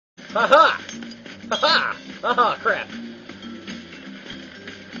Ha-ha! Ha-ha! Ha-ha! Crap.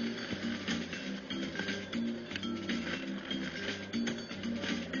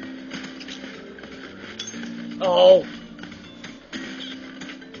 Oh!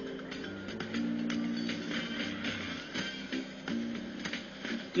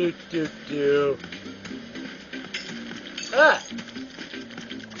 Do. Ah!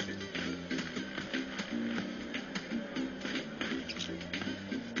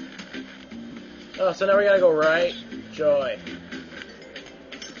 Oh, so now we gotta go right? Joy.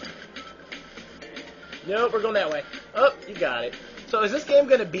 Nope, we're going that way. Oh, you got it. So is this game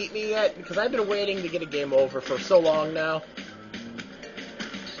gonna beat me yet? Because I've been waiting to get a game over for so long now.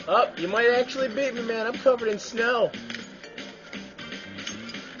 Oh, you might actually beat me, man. I'm covered in snow.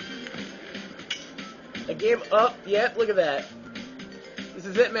 A game up? Yep, look at that. This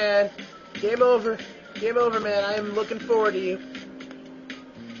is it, man. Game over. Game over, man. I am looking forward to you.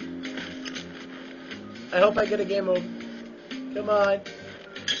 I hope I get a game over. Come on.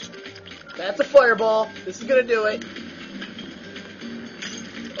 That's a fireball. This is gonna do it.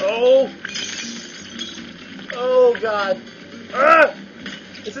 Oh! Oh, God. Ah!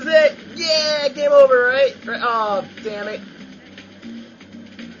 This is it! Yeah! Game over, right? Oh, damn it.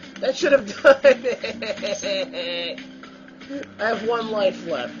 That should have done it. I have one life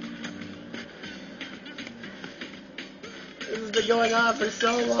left. This has been going on for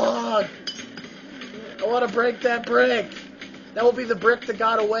so long. I want to break that brick. That will be the brick that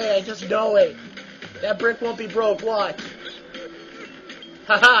got away. I just know it. That brick won't be broke. Watch.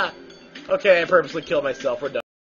 Haha. Okay, I purposely killed myself. We're done.